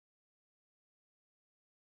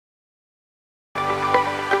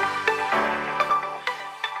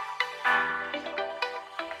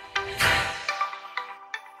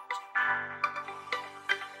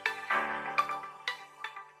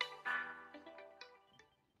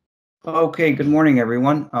Okay, good morning,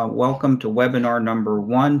 everyone. Welcome to webinar number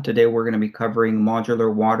 1. Today we're going to be covering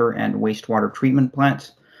modular water and wastewater treatment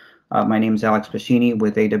plants. My name is Alex Pacini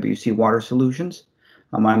with AWC Water Solutions.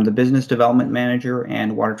 I'm the Business Development Manager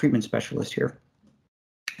and Water Treatment Specialist here.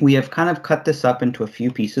 We have kind of cut this up into a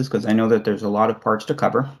few pieces because I know that there's a lot of parts to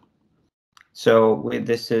cover. So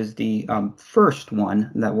this is the first one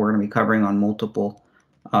that we're going to be covering on multiple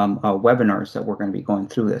webinars that we're going to be going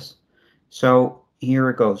through this. So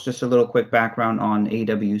here it goes. Just a little quick background on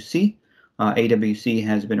AWC. AWC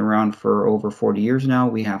has been around for over 40 years now.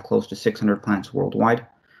 We have close to 600 plants worldwide.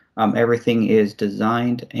 Everything is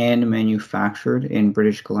designed and manufactured in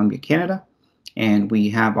British Columbia, Canada. And we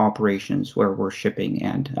have operations where we're shipping.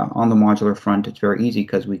 And on the modular front, it's very easy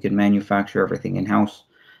because we can manufacture everything in-house,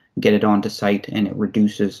 get it onto site, and it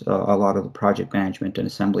reduces a lot of the project management and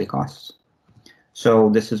assembly costs.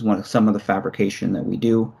 So this is some of the fabrication that we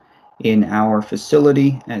do in our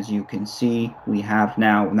facility. As you can see, we have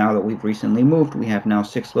now that we've recently moved, we have now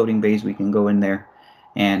 6 loading bays. We can go in there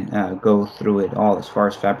and go through it all as far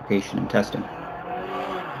as fabrication and testing.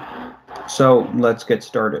 So let's get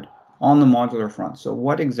started on the modular front. So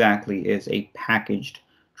what exactly is a packaged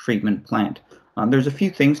treatment plant? There's a few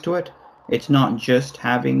things to it. It's not just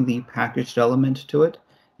having the packaged element to it.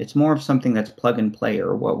 It's more of something that's plug and play,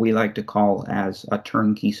 or what we like to call as a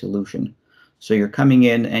turnkey solution. So you're coming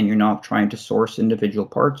in and you're not trying to source individual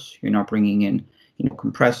parts. You're not bringing in,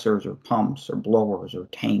 compressors or pumps or blowers or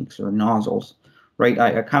tanks or nozzles, right?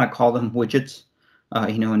 I kind of call them widgets,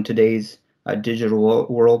 in today's digital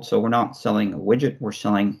world. So we're not selling a widget. We're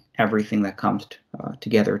selling everything that comes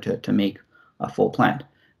together to make a full plant.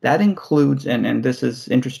 That includes, and this is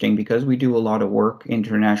interesting because we do a lot of work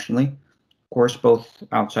internationally, of course, both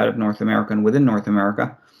outside of North America and within North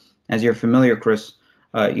America. As you're familiar, Chris,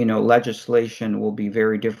 legislation will be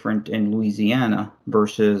very different in Louisiana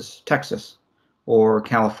versus Texas or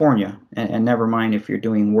California, and never mind if you're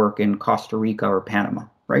doing work in Costa Rica or Panama,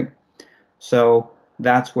 right? So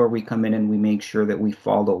that's where we come in and we make sure that we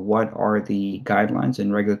follow what are the guidelines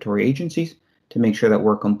and regulatory agencies to make sure that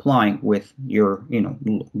we're complying with your,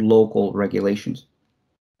 local regulations.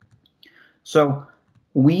 So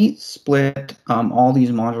we split all these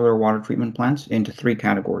modular water treatment plants into 3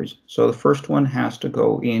 categories. So the first one has to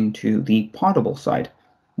go into the potable side.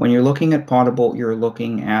 When you're looking at potable, you're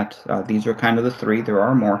looking at, these are kind of the 3, there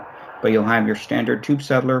are more, but you'll have your standard tube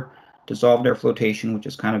settler, dissolved air flotation, which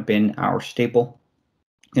has kind of been our staple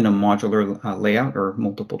in a modular layout or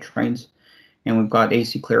multiple trains. And we've got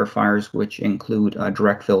AC clarifiers, which include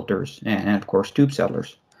direct filters and of course, tube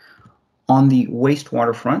settlers. On the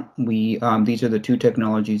wastewater front, these are the 2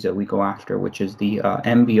 technologies that we go after, which is the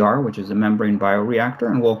MBR, which is a Membrane Bio Reactor,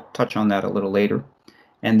 and we'll touch on that a little later.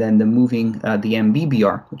 And then the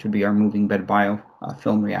MBBR, which would be our Moving Bead Bio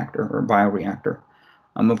film reactor or bioreactor.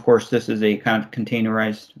 Of course, this is a kind of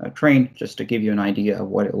containerized train, just to give you an idea of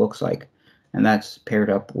what it looks like. And that's paired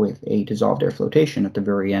up with a dissolved air flotation at the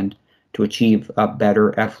very end to achieve a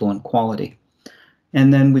better effluent quality.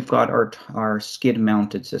 And then we've got our skid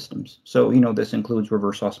mounted systems. So, this includes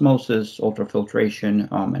reverse osmosis, ultrafiltration,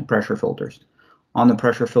 and pressure filters. On the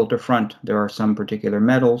pressure filter front, there are some particular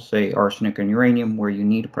metals, say arsenic and uranium, where you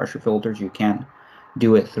need pressure filters. You can't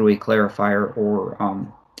do it through a clarifier or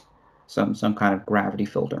some kind of gravity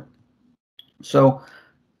filter. So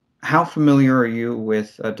how familiar are you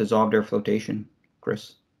with dissolved air flotation,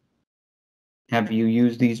 Chris? Have you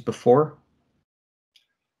used these before?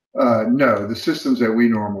 No, the systems that we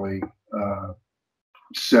normally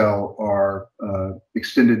sell are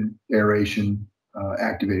extended aeration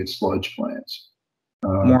activated sludge plants.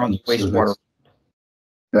 More on the wastewater.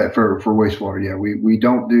 So for wastewater, yeah. We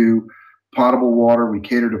don't do potable water. We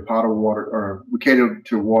cater to potable water, or we cater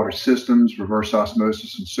to water systems, reverse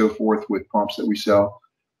osmosis, and so forth with pumps that we sell.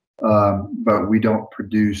 But we don't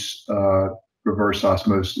produce reverse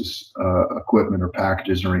osmosis equipment or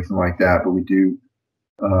packages or anything like that. But we do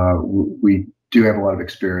have a lot of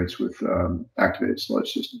experience with activated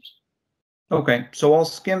sludge systems. Okay, so I'll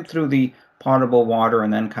skim through the potable water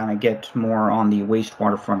and then kind of get more on the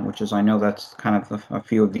wastewater front, which is, I know that's kind of a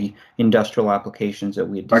few of the industrial applications that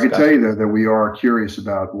we had discussed. I can tell you though that we are curious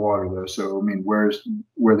about water though. So I mean, where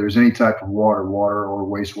there's any type of water or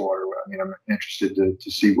wastewater, I mean, I'm interested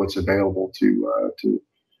to see what's available to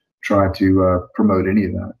try to promote any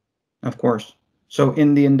of that. Of course. So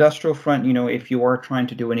in the industrial front, if you are trying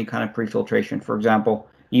to do any kind of pre-filtration, for example,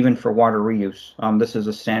 even for water reuse, this is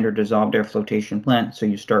a standard dissolved air flotation plant. So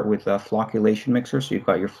you start with a flocculation mixer. So you've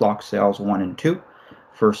got your floc cells 1 and 2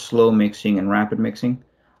 for slow mixing and rapid mixing.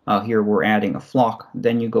 Here we're adding a floc.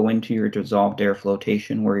 Then you go into your dissolved air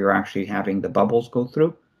flotation where you're actually having the bubbles go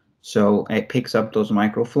through. So it picks up those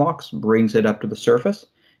microflocs, brings it up to the surface,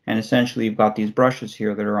 and essentially you've got these brushes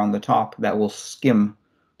here that are on the top that will skim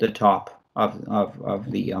the top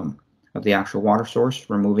of the actual water source,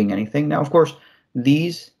 removing anything. Now, of course,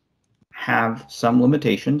 these have some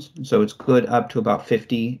limitations, so it's good up to about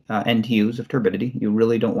 50 NTUs of turbidity. You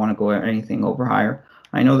really don't want to go anything over higher.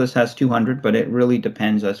 I know this has 200, but it really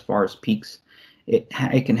depends as far as peaks. It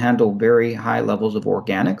can handle very high levels of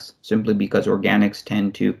organics, simply because organics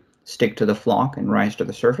tend to stick to the flock and rise to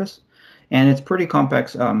the surface. And it's pretty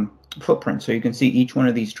complex footprint. So you can see each one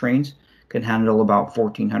of these trains can handle about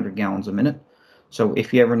 1,400 gallons a minute. So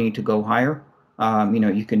if you ever need to go higher,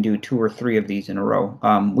 you can do 2 or 3 of these in a row.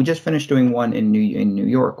 We just finished doing one in New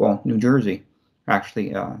York, well, New Jersey,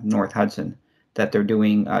 actually, North Hudson, that they're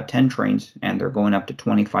doing 10 trains, and they're going up to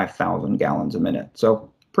 25,000 gallons a minute. So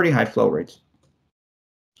pretty high flow rates.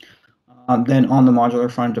 Then on the modular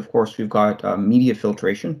front, of course, we've got media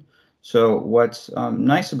filtration. So what's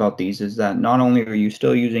nice about these is that not only are you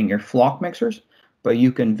still using your flock mixers, but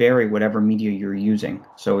you can vary whatever media you're using.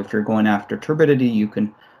 So if you're going after turbidity, you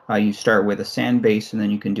can you start with a sand base, and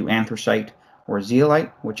then you can do anthracite or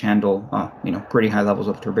zeolite, which handle pretty high levels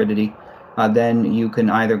of turbidity. Then you can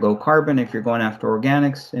either go carbon if you're going after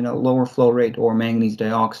organics in a lower flow rate, or manganese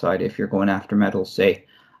dioxide if you're going after metals, say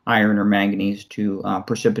iron or manganese, to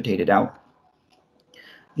precipitate it out.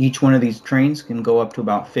 Each one of these trains can go up to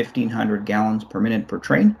about 1,500 gallons per minute per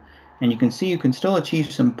train, and you can see you can still achieve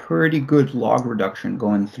some pretty good log reduction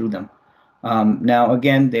going through them. Now,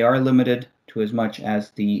 again, they are limited to as much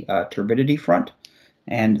as the turbidity front,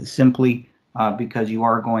 and simply because you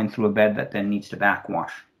are going through a bed that then needs to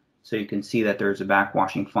backwash. So you can see that there's a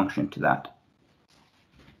backwashing function to that.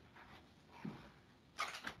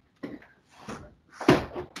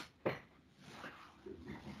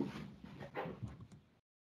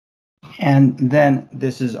 And then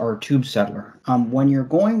this is our tube settler. When you're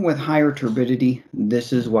going with higher turbidity,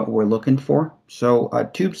 this is what we're looking for. So a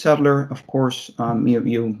tube settler, of course,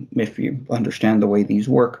 if you understand the way these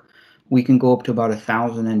work, we can go up to about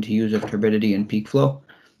 1,000 NTUs of turbidity and peak flow.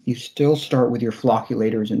 You still start with your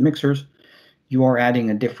flocculators and mixers. You are adding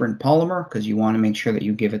a different polymer because you want to make sure that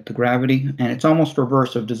you give it the gravity. And it's almost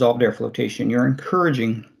reverse of dissolved air flotation. You're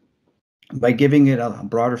encouraging, by giving it a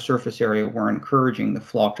broader surface area, we're encouraging the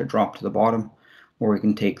flock to drop to the bottom, where we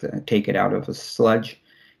can take it out of a sludge.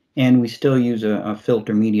 And we still use a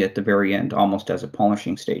filter media at the very end, almost as a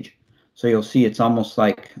polishing stage. So you'll see it's almost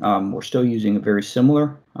like we're still using a very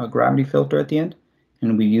similar gravity filter at the end,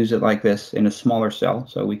 and we use it like this in a smaller cell,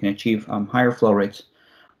 so we can achieve higher flow rates.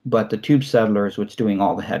 But the tube settler is what's doing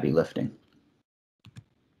all the heavy lifting.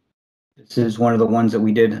 This is one of the ones that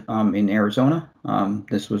we did in Arizona.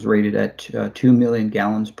 This was rated at 2 million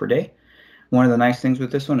gallons per day. One of the nice things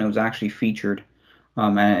with this one, it was actually featured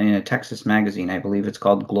in a Texas magazine. I believe it's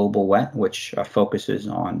called Global Wet, which focuses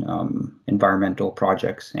on environmental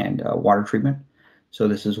projects and water treatment. So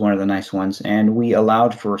this is one of the nice ones. And we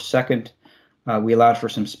allowed for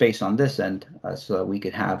some space on this end so that we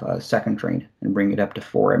could have a second train and bring it up to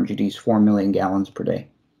 4 MGDs, 4 million gallons per day.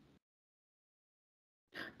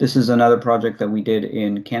 This is another project that we did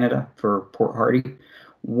in Canada for Port Hardy.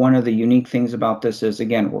 One of the unique things about this is,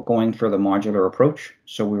 again, we're going for the modular approach.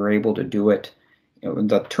 So we were able to do it.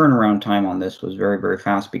 The turnaround time on this was very, very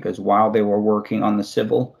fast, because while they were working on the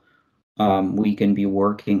civil, we can be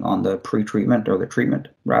working on the pre-treatment, or the treatment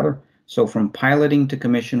rather. So from piloting to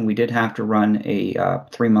commission, we did have to run a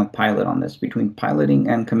 3-month pilot on this. Between piloting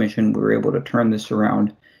and commission, we were able to turn this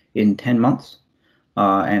around in 10 months.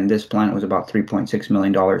 And this plant was about $3.6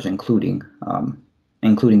 million,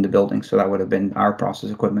 including the building. So that would have been our process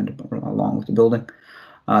equipment along with the building.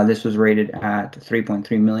 This was rated at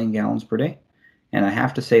 3.3 million gallons per day. And I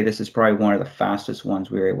have to say, this is probably one of the fastest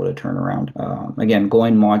ones we were able to turn around. Again,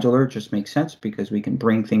 going modular just makes sense because we can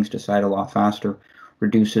bring things to site a lot faster,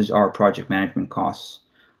 reduces our project management costs.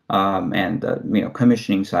 And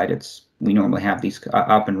commissioning side, we normally have these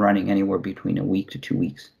up and running anywhere between a week to 2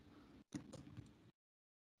 weeks.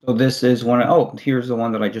 So this is here's the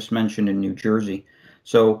one that I just mentioned in New Jersey.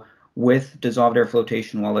 So with dissolved air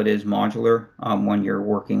flotation, while it is modular, when you're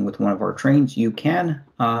working with one of our trains, you can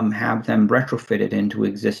have them retrofitted into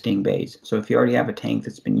existing bays. So if you already have a tank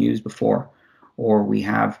that's been used before, or we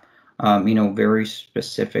have very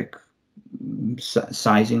specific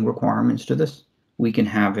sizing requirements to this, we can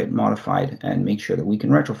have it modified and make sure that we can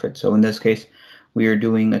retrofit. So in this case, we are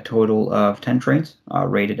doing a total of 10 trains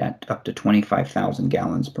rated at up to 25,000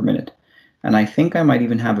 gallons per minute. And I think I might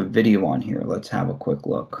even have a video on here. Let's have a quick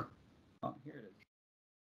look. Oh, here it is.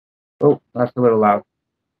 Oh, that's a little loud.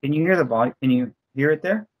 Can you hear the volume? Can you hear it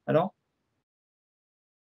there at all?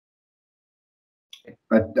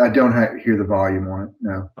 I don't hear the volume on it.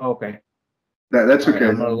 No. Okay. That's All right, okay.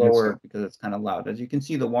 I'm gonna lower it because it's kind of loud. As you can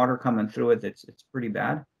see, the water coming through it, it's pretty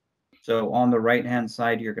bad. So on the right-hand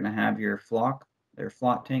side, you're gonna have your flock, their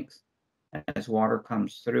float tanks. As water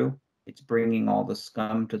comes through, it's bringing all the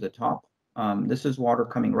scum to the top. This is water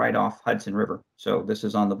coming right off Hudson River. So this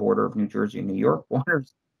is on the border of New Jersey and New York.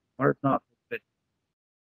 Water's not good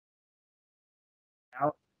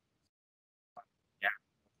out. Yeah.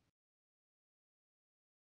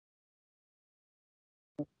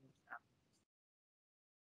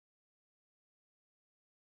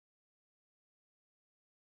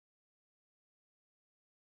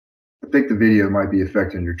 I think the video might be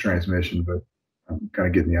affecting your transmission, but I'm kind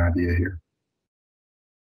of getting the idea here.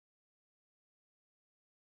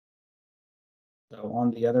 So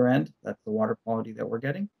on the other end, that's the water quality that we're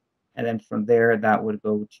getting. And then from there, that would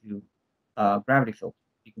go to gravity filter.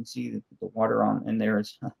 You can see that the water on in there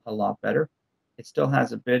is a lot better. It still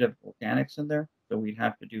has a bit of organics in there, so we'd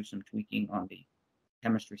have to do some tweaking on the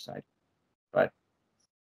chemistry side, but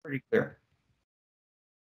pretty clear.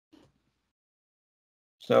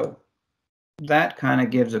 So that kind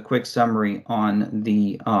of gives a quick summary on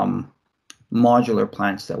the modular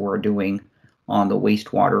plants that we're doing on the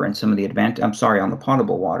wastewater and some of the on the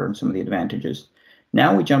potable water and some of the advantages.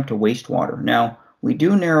 Now we jump to wastewater. Now we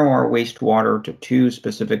do narrow our wastewater to two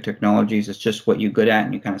specific technologies. It's just what you're good at,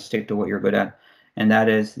 and you kind of stick to what you're good at, and that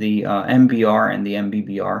is the MBR and the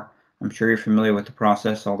MBBR. I'm sure you're familiar with the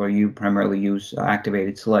process, although you primarily use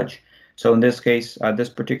activated sludge. So in this case, this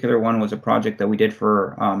particular one was a project that we did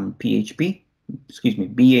for BHP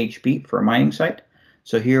for a mining site.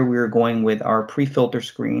 So here we're going with our pre-filter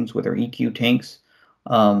screens with our EQ tanks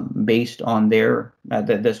based on their,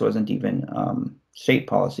 this wasn't even state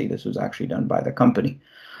policy, this was actually done by the company.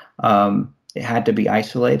 It had to be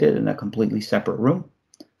isolated in a completely separate room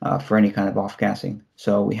for any kind of off-gassing.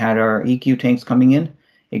 So we had our EQ tanks coming in.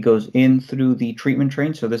 It goes in through the treatment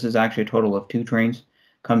train. So this is actually a total of 2 trains.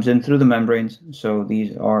 Comes in through the membranes. So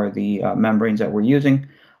these are the membranes that we're using.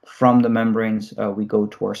 From the membranes, we go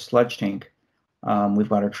to our sludge tank. We've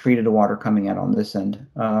got our treated water coming out on this end.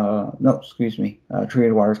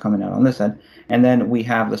 Treated water is coming out on this end. And then we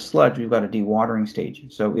have the sludge. We've got a dewatering stage.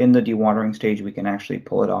 So in the dewatering stage, we can actually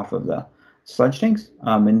pull it off of the sludge tanks.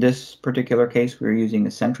 In this particular case, we're using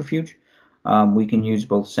a centrifuge. We can use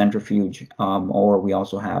both centrifuge or we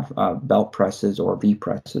also have belt presses or V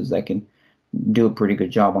presses that can do a pretty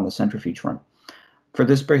good job on the centrifuge front. For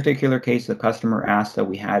this particular case, the customer asked that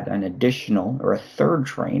we had an additional or a 3rd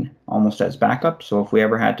train almost as backup. So if we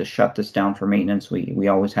ever had to shut this down for maintenance, we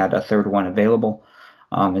always had a 3rd one available.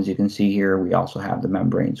 As you can see here, we also have the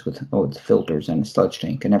membranes with filters and a sludge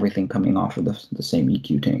tank and everything coming off of the same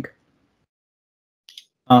EQ tank.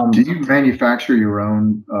 Do you manufacture your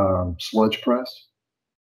own sludge press?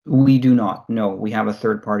 We do not. No, we have a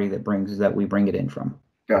 3rd party that we bring it in from.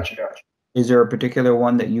 Gotcha. Is there a particular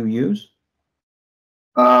one that you use?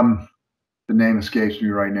 The name escapes me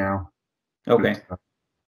right now. Okay. But,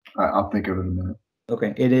 I'll think of it in a minute.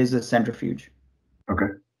 Okay, it is a centrifuge. Okay.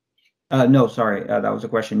 No, sorry, that was a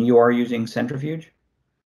question. You are using centrifuge?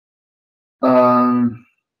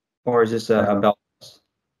 Or is this a belt press?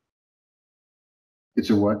 It's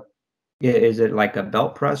a what? Is it like a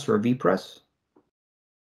belt press or a V press?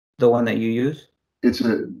 The one that you use? I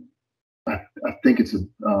think it's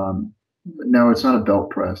no, it's not a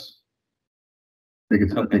belt press. I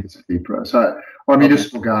think it's a V press. Our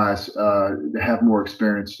municipal guys have more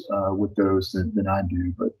experience with those than I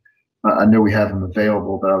do, but I know we have them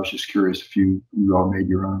available. But I was just curious if you all made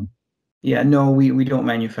your own. Yeah, no, we don't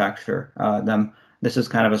manufacture them. This is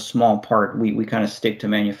kind of a small part. We kind of stick to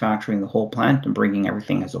manufacturing the whole plant and bringing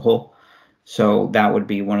everything as a whole. So that would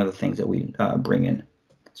be one of the things that we bring in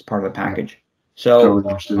as part of the package. So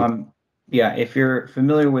yeah, if you're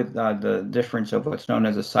familiar with the difference of what's known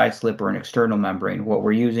as a side slip or an external membrane, what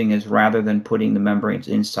we're using is rather than putting the membranes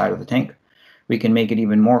inside of the tank, we can make it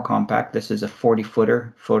even more compact. This is a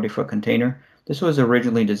 40-foot container. This was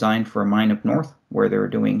originally designed for a mine up north where they were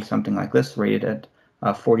doing something like this, rated at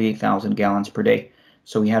 48,000 gallons per day.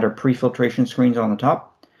 So we had our pre-filtration screens on the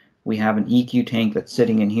top. We have an EQ tank that's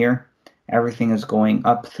sitting in here. Everything is going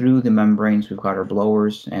up through the membranes. We've got our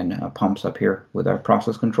blowers and pumps up here with our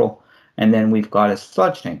process control. And then we've got a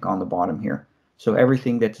sludge tank on the bottom here. So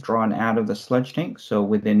everything that's drawn out of the sludge tank, so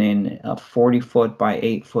within a 40-foot by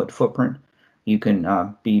 8-foot footprint, you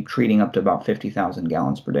can be treating up to about 50,000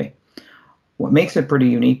 gallons per day. What makes it pretty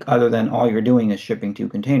unique, other than all you're doing is shipping 2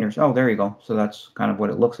 containers. Oh, there you go. So that's kind of what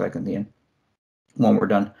it looks like in the end when we're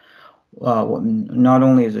done. Not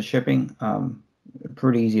only is it shipping,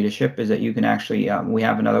 pretty easy to ship is that you can actually, we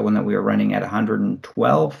have another one that we are running at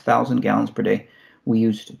 112,000 gallons per day. We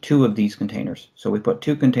used 2 of these containers. So we put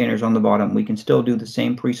 2 containers on the bottom. We can still do the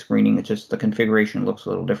same pre-screening. It's just the configuration looks a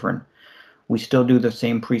little different. We still do the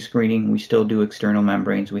same pre-screening. We still do external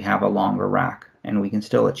membranes. We have a longer rack, and we can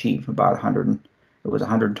still achieve about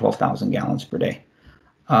 112,000 gallons per day.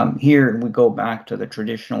 Here we go back to the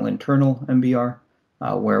traditional internal MBR,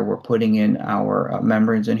 where we're putting in our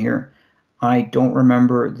membranes in here. I don't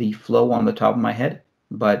remember the flow on the top of my head,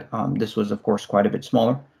 but this was of course quite a bit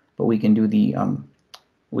smaller. But we can do the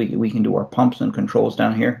we can do our pumps and controls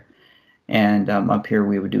down here, and up here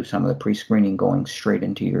we would do some of the pre-screening going straight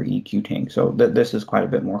into your EQ tank. So this is quite a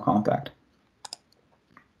bit more compact.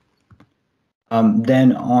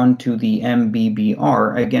 Then on to the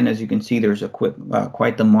MBBR. Again, as you can see, there's quite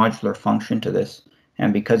the modular function to this,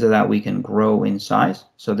 and because of that, we can grow in size.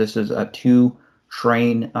 So this is a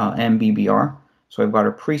 2-train MBBR. So I've got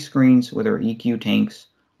our pre-screens with our EQ tanks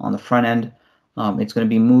on the front end. It's going to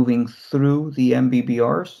be moving through the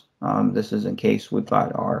MBBRs. This is in case we've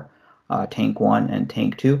got our tank 1 and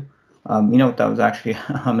tank 2. You know, that was actually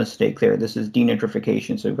a mistake there. This is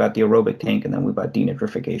denitrification. So we've got the aerobic tank, and then we've got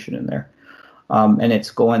denitrification in there. And it's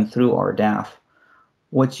going through our DAF.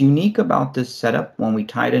 What's unique about this setup when we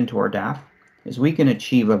tie it into our DAF is we can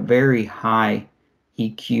achieve a very high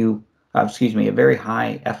EQ, a very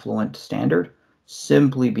high effluent standard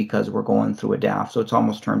simply because we're going through a DAF. So it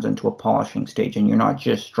almost turns into a polishing stage, and you're not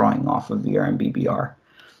just drawing off of your MBBR.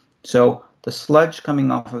 So the sludge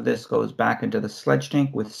coming off of this goes back into the sludge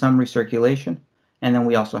tank with some recirculation, and then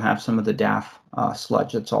we also have some of the DAF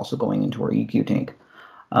sludge that's also going into our EQ tank.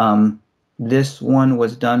 This one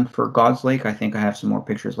was done for God's Lake. I think I have some more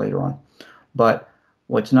pictures later on. But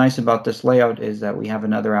what's nice about this layout is that we have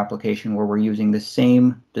another application where we're using the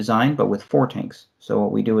same design, but with 4 tanks. So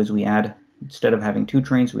what we do is we add, instead of having 2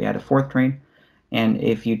 trains, we add a 4th train. And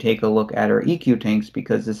if you take a look at our EQ tanks,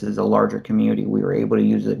 because this is a larger community, we were able to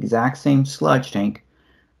use the exact same sludge tank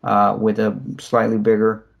with a slightly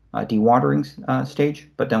bigger dewatering stage,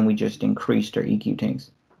 but then we just increased our EQ tanks.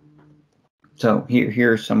 So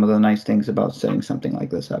here's some of the nice things about setting something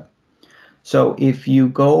like this up. So if you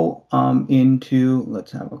go into,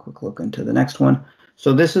 let's have a quick look into the next one.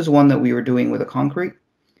 So this is one that we were doing with a concrete.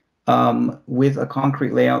 With a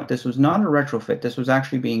concrete layout. This was not a retrofit. This was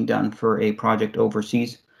actually being done for a project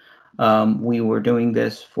overseas. We were doing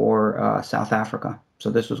this for South Africa.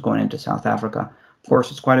 So this was going into South Africa. Of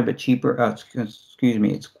course, it's quite a bit cheaper. Excuse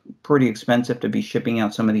me, it's pretty expensive to be shipping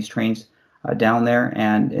out some of these trains down there.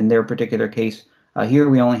 And in their particular case, here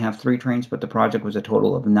we only have 3 trains, but the project was a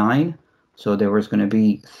total of 9. So there was going to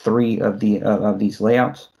be 3 of these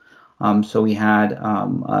layouts. So we had a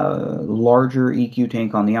larger EQ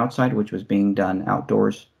tank on the outside, which was being done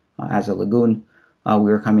outdoors as a lagoon.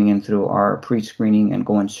 We were coming in through our pre-screening and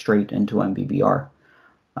going straight into MBBR.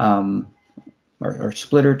 Our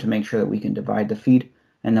splitter to make sure that we can divide the feed.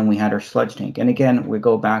 And then we had our sludge tank. And again, we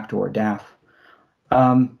go back to our DAF.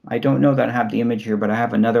 I don't know that I have the image here, but I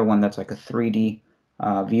have another one that's like a 3D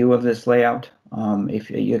view of this layout. If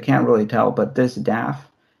you can't really tell, but this DAF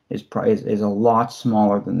is a lot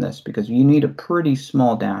smaller than this because you need a pretty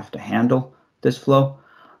small DAF to handle this flow.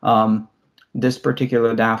 This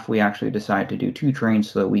particular DAF, we actually decided to do 2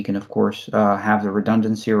 trains so that we can, of course, have the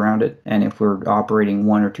redundancy around it. And if we're operating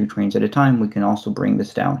 1 or 2 trains at a time, we can also bring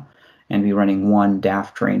this down and be running 1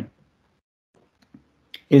 DAF train.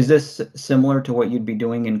 Is this similar to what you'd be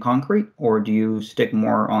doing in concrete, or do you stick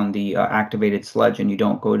more on the activated sludge and you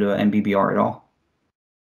don't go to MBBR at all?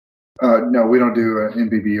 No, we don't do an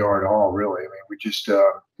MBBR at all, really. I mean, we just,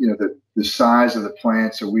 the size of the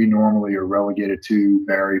plants that we normally are relegated to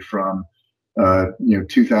vary from,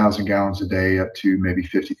 2,000 gallons a day up to maybe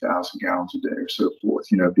 50,000 gallons a day or so forth.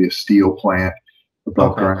 It'd be a steel plant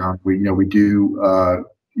above ground. We do,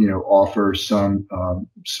 offer some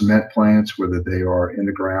cement plants, whether they are in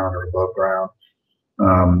the ground or above ground.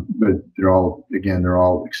 But they're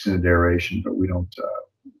all extended aeration, but we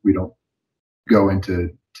don't go into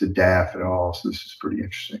DAF at all. So this is pretty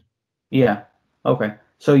interesting. Yeah. Okay.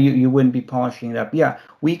 So you wouldn't be polishing it up. Yeah.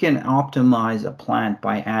 We can optimize a plant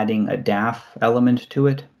by adding a DAF element to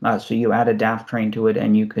it. So you add a DAF train to it,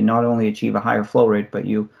 and you can not only achieve a higher flow rate, but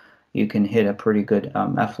you can hit a pretty good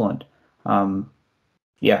effluent.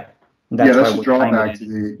 Yeah. That's a drawback to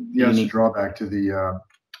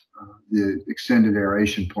the extended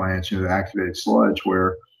aeration plants, the activated sludge,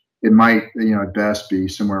 where it might, at best be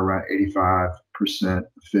somewhere around 85%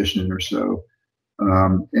 efficient or so.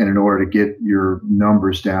 And in order to get your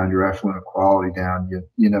numbers down, your effluent quality down, you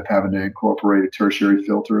end up having to incorporate a tertiary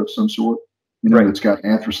filter of some sort. Right. that's got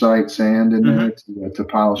anthracite sand in there to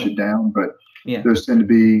polish it down. But those tend to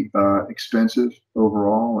be expensive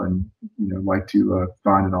overall, and like to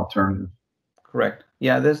find an alternative. Correct.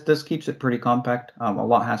 Yeah, this keeps it pretty compact. A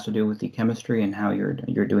lot has to do with the chemistry and how you're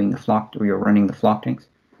doing the flock, or you're running the flock tanks.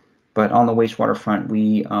 But on the wastewater front,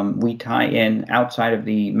 we tie in outside of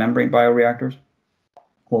the membrane bioreactors.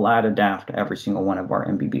 We'll add a DAF to every single one of our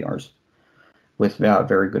MBBRs with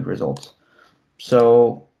very good results.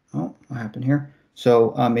 So, what happened here?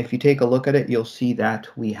 So if you take a look at it, you'll see that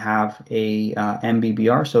we have a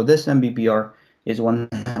MBBR. So this MBBR is one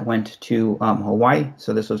that went to Hawaii.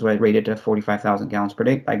 So this was rated to 45,000 gallons per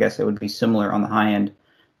day. I guess it would be similar on the high end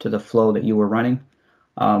to the flow that you were running.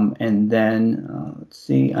 And then, let's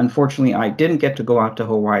see, unfortunately, I didn't get to go out to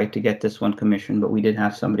Hawaii to get this one commissioned, but we did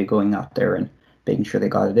have somebody going out there and making sure they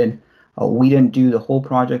got it in. We didn't do the whole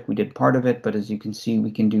project. We did part of it, but as you can see,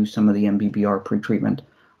 we can do some of the MBBR pretreatment.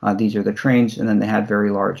 These are the trains, and then they had very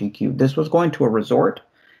large EQ. This was going to a resort,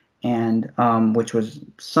 and which was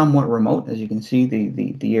somewhat remote, as you can see,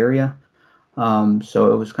 the area.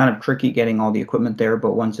 So it was kind of tricky getting all the equipment there,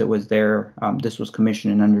 but once it was there, this was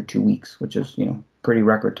commissioned in under 2 weeks, which is, pretty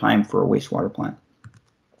record time for a wastewater plant.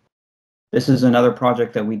 This is another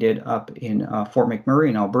project that we did up in Fort McMurray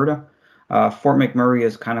in Alberta. Fort McMurray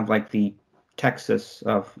is kind of like the Texas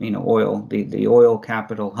of oil, the oil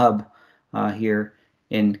capital hub here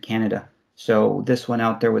in Canada. So this went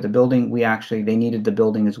out there with a building. They needed the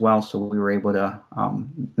building as well, so we were able to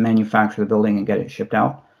manufacture the building and get it shipped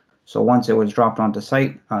out. So once it was dropped onto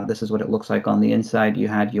site, this is what it looks like on the inside. You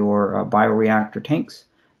had your bioreactor tanks.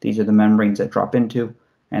 These are the membranes that drop into,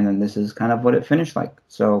 and then this is kind of what it finished like.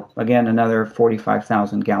 So again, another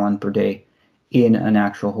 45,000 gallon per day in an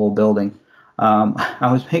actual whole building.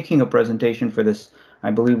 I was making a presentation for this. I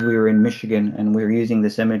believe we were in Michigan, and we were using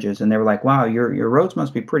this images, and they were like, "Wow, your roads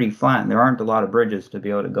must be pretty flat, and there aren't a lot of bridges to be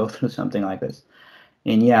able to go through something like this."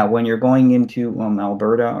 And yeah, when you're going into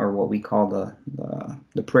Alberta, or what we call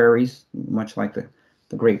the prairies, much like the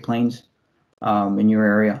Great Plains in your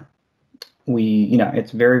area,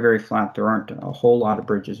 it's very, very flat. There aren't a whole lot of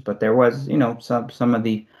bridges, but there was, some of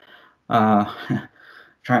the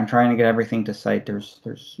trying to get everything to site.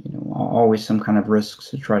 There's always some kind of risks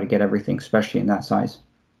to try to get everything, especially in that size.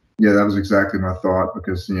 Yeah, that was exactly my thought,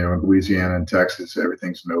 because in Louisiana and Texas,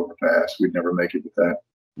 everything's an overpass. We'd never make it with that.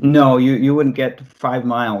 No, you wouldn't get 5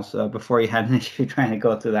 miles before you had an issue trying to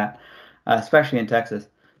go through that, especially in Texas.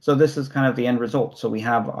 So this is kind of the end result. So we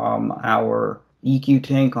have our EQ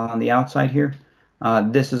tank on the outside here.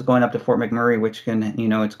 This is going up to Fort McMurray, which can,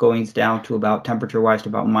 it's going down to about temperature-wise to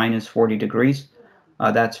about minus 40 degrees.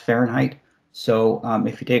 That's Fahrenheit. So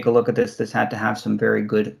if you take a look at this, this had to have some very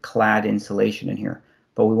good clad insulation in here.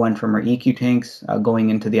 But we went from our EQ tanks going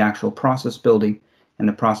into the actual process building, and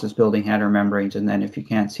the process building had our membranes. And then if you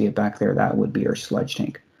can't see it back there, that would be our sludge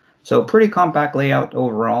tank. So pretty compact layout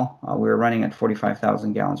overall. We were running at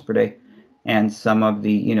 45,000 gallons per day, and some of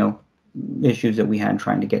the, issues that we had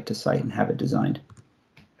trying to get to site and have it designed.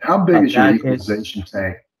 How big is your equalization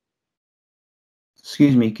tank?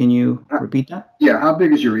 Excuse me, can you repeat that? Yeah, how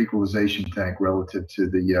big is your equalization tank relative to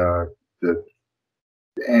the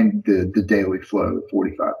daily flow,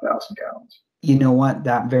 45,000 gallons? You know what?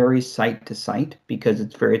 That varies site to site, because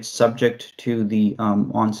it's subject to the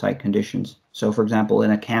on-site conditions. So, for example,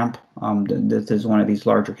 in a camp, this is one of these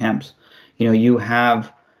larger camps. You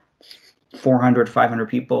have 400, 500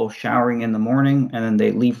 people showering in the morning, and then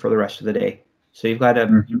they leave for the rest of the day. So you've got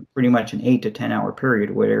pretty much an 8 to 10 hour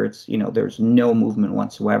period where it's, there's no movement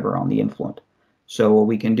whatsoever on the influent. So what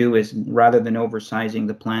we can do is, rather than oversizing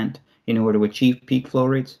the plant in order to achieve peak flow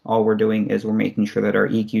rates, all we're doing is we're making sure that our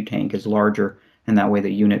EQ tank is larger, and that way the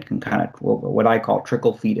unit can kind of, what I call,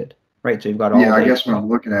 trickle feed it, right? So you've got all. Yeah, I guess when I'm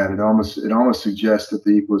looking at it, it almost suggests that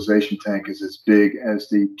the equalization tank is as big as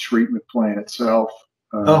the treatment plant itself.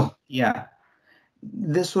 Oh yeah,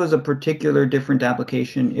 this was a particular different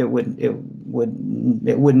application. It would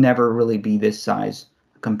never really be this size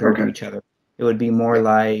compared to each other. It would be more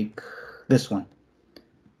like this one.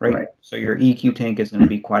 Right. So your EQ tank is going to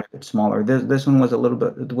be quite a bit smaller. This one was a little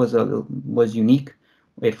bit was unique.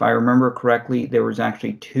 If I remember correctly, there was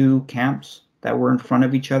actually 2 camps that were in front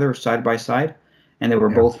of each other side by side, and they were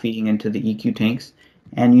both feeding into the EQ tanks.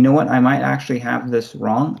 And you know what? I might actually have this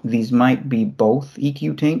wrong. These might be both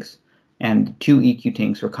EQ tanks, and 2 EQ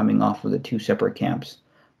tanks are coming off of the 2 separate camps.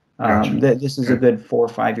 Gotcha. This is a good 4 or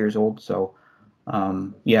 5 years old, so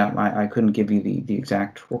yeah, I couldn't give you the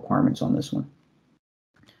exact requirements on this one.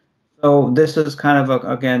 So this is kind of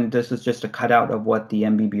again, this is just a cutout of what the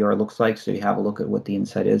MBBR looks like. So you have a look at what the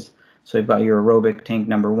inside is. So you've got your aerobic tank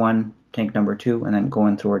number 1, tank number 2, and then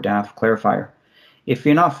going through our DAF clarifier. If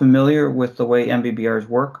you're not familiar with the way MBBRs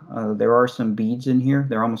work, there are some beads in here.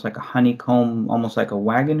 They're almost like a honeycomb, almost like a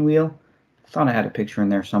wagon wheel. I thought I had a picture in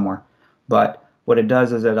there somewhere. But what it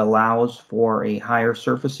does is it allows for a higher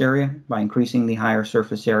surface area. By increasing the higher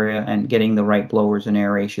surface area and getting the right blowers and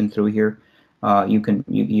aeration through here,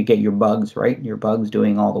 you get your bugs, right? Your bugs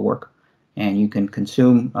doing all the work. And you can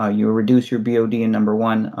consume, you reduce your BOD in number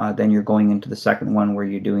 1, then you're going into the second one where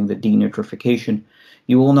you're doing the denitrification.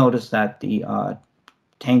 You will notice that the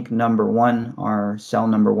tank number 1, our cell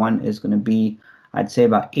number 1, is going to be, I'd say,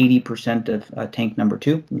 about 80% of tank number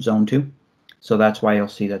 2, zone 2. So that's why you'll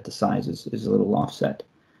see that the size is a little offset.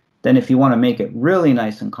 Then if you want to make it really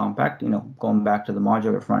nice and compact, going back to the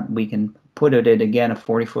modular front, we can put it in, again, a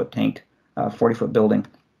 40-foot tank, 40-foot building.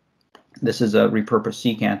 This is a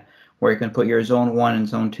repurposed CCAN where you can put your zone 1 and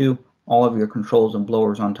zone 2, all of your controls and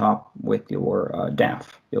blowers on top with your DAF.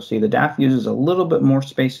 You'll see the DAF uses a little bit more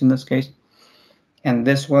space in this case. And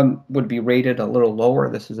this one would be rated a little lower.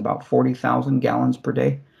 This is about 40,000 gallons per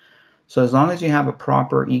day. So as long as you have a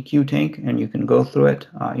proper EQ tank and you can go through it,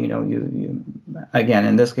 again,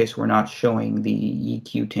 in this case, we're not showing the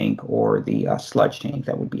EQ tank or the sludge tank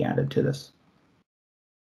that would be added to this.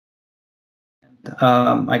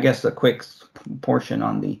 I guess a quick portion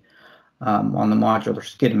on the modular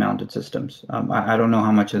skid-mounted systems. I don't know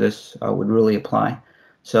how much of this would really apply.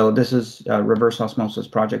 So this is a reverse osmosis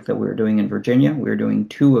project that we were doing in Virginia. We were doing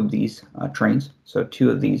 2 of these trains. So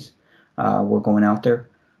 2 of these were going out there.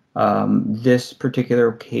 This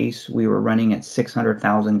particular case, we were running at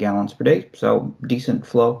 600,000 gallons per day. So decent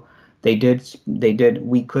flow.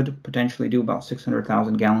 We could potentially do about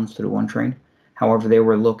 600,000 gallons through 1 train. However, they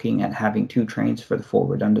were looking at having 2 trains for the full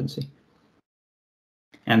redundancy.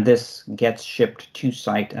 And this gets shipped to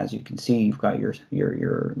site. As you can see, you've got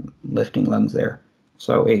your lifting lungs there.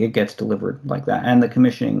 So it gets delivered like that. And the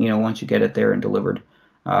commissioning, once you get it there and delivered,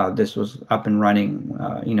 this was up and running,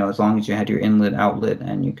 as long as you had your inlet, outlet,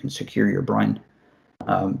 and you can secure your brine.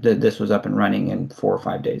 This was up and running in 4 or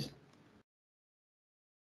 5 days.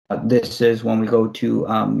 This is when we go to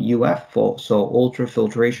UF, so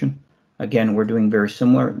ultrafiltration. Again, we're doing very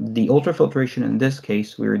similar. The ultrafiltration in this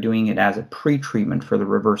case, we were doing it as a pre-treatment for the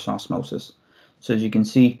reverse osmosis. So as you can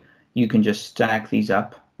see, you can just stack these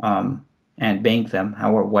up and bank them,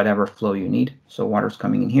 whatever flow you need. So water's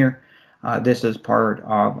coming in here. This is part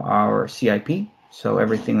of our CIP. So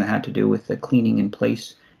everything that had to do with the cleaning in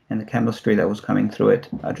place and the chemistry that was coming through it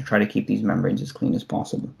to try to keep these membranes as clean as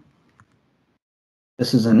possible.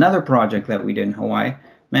 This is another project that we did in Hawaii.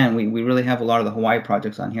 Man, we really have a lot of the Hawaii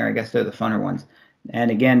projects on here. I guess they're the funner ones. And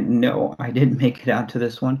again, no, I didn't make it out to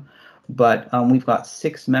this one. But we've got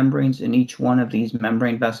 6 membranes in each one of these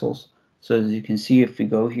membrane vessels. So as you can see, if we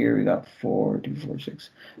go here, we got 4, 2, 4, 6.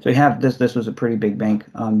 So we have this. This was a pretty big bank.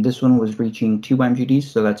 This one was reaching 2 MGDs,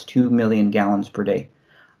 so that's 2 million gallons per day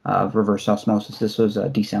of reverse osmosis. This was a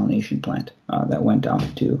desalination plant that went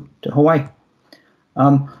down to Hawaii.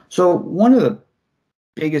 So one of the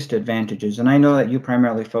biggest advantages, and I know that you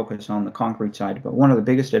primarily focus on the concrete side, but one of the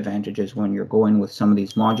biggest advantages when you're going with some of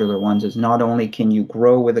these modular ones is not only can you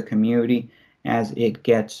grow with a community as it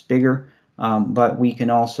gets bigger, but we can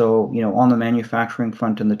also, on the manufacturing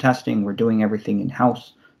front and the testing, we're doing everything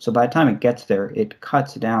in-house. So by the time it gets there, it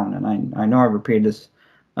cuts down, and I know I've repeated this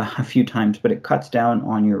a few times, but it cuts down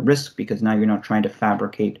on your risk because now you're not trying to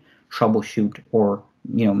fabricate, troubleshoot, or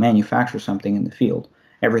manufacture something in the field.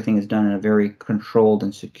 Everything is done in a very controlled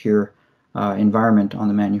and secure environment on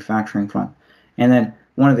the manufacturing front. And then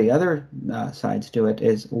one of the other sides to it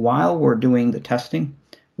is while we're doing the testing,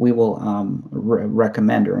 we will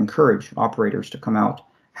recommend or encourage operators to come out,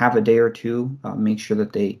 have a day or two, make sure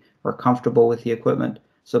that they are comfortable with the equipment.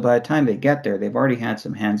 So by the time they get there, they've already had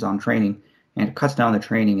some hands-on training, and it cuts down the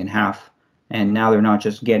training in half. And now they're not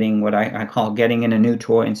just getting what I call getting in a new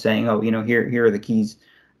toy and saying, oh, here are the keys.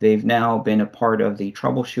 They've now been a part of the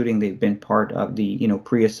troubleshooting. They've been part of the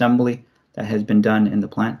pre-assembly that has been done in the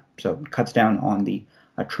plant. So it cuts down on the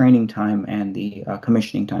training time and the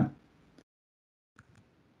commissioning time.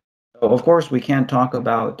 So of course, we can't talk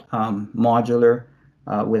about modular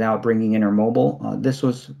without bringing in our mobile. This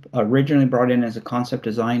was originally brought in as a concept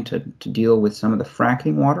design to deal with some of the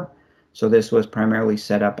fracking water. So this was primarily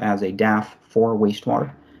set up as a DAF for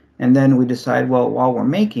wastewater. And then we decided, well, while we're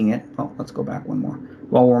making it, let's go back one more.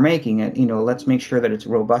 While we're making it, let's make sure that it's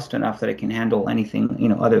robust enough that it can handle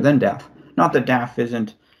anything, other than DAF. Not that DAF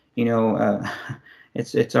isn't,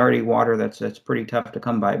 it's already water that's pretty tough to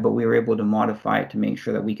come by, but we were able to modify it to make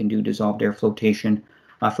sure that we can do dissolved air flotation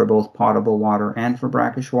for both potable water and for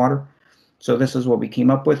brackish water. So this is what we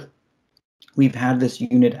came up with. We've had this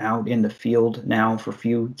unit out in the field now for a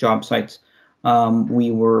few job sites.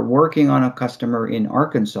 We were working on a customer in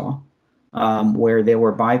Arkansas where they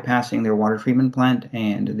were bypassing their water treatment plant,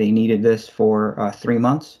 and they needed this for 3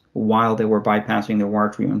 months while they were bypassing their water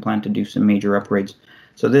treatment plant to do some major upgrades.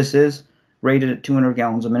 So this is rated at 200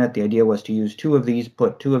 gallons a minute. The idea was to use 2 of these,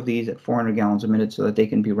 put 2 of these at 400 gallons a minute so that they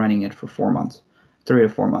can be running it for 4 months, 3 to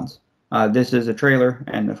 4 months. This is a trailer,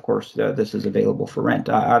 and of course, this is available for rent.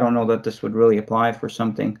 I don't know that this would really apply for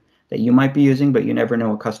something that you might be using, but you never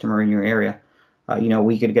know a customer in your area.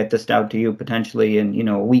 We could get this out to you potentially in,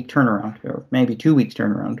 a week turnaround, or maybe 2 weeks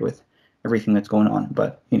turnaround with everything that's going on.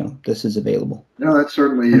 But, this is available. No, that's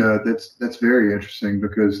certainly that's very interesting,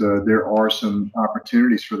 because there are some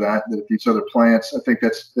opportunities for that. That if these other plants, I think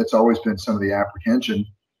that's always been some of the apprehension,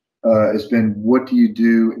 has been, what do you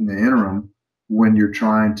do in the interim when you're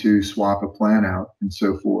trying to swap a plant out and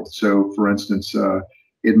so forth. So, for instance,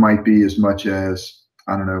 it might be as much as,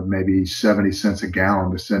 I don't know, maybe 70 cents a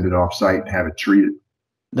gallon to send it off site and have it treated.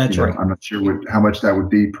 That's right. I'm not sure how much that would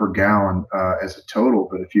be per gallon as a total,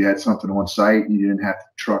 but if you had something on site, you didn't have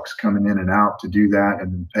trucks coming in and out to do that,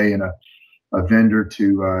 and then paying a vendor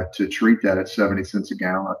to treat that at 70 cents a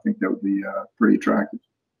gallon, I think that would be pretty attractive.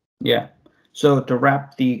 Yeah. So to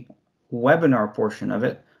wrap the webinar portion of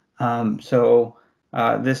it,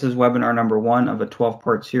 this is webinar number 1 of a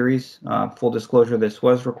 12-part series. Full disclosure, this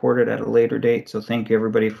was recorded at a later date, so thank you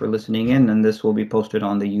everybody for listening in, and this will be posted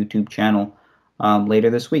on the YouTube channel later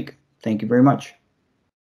this week. Thank you very much.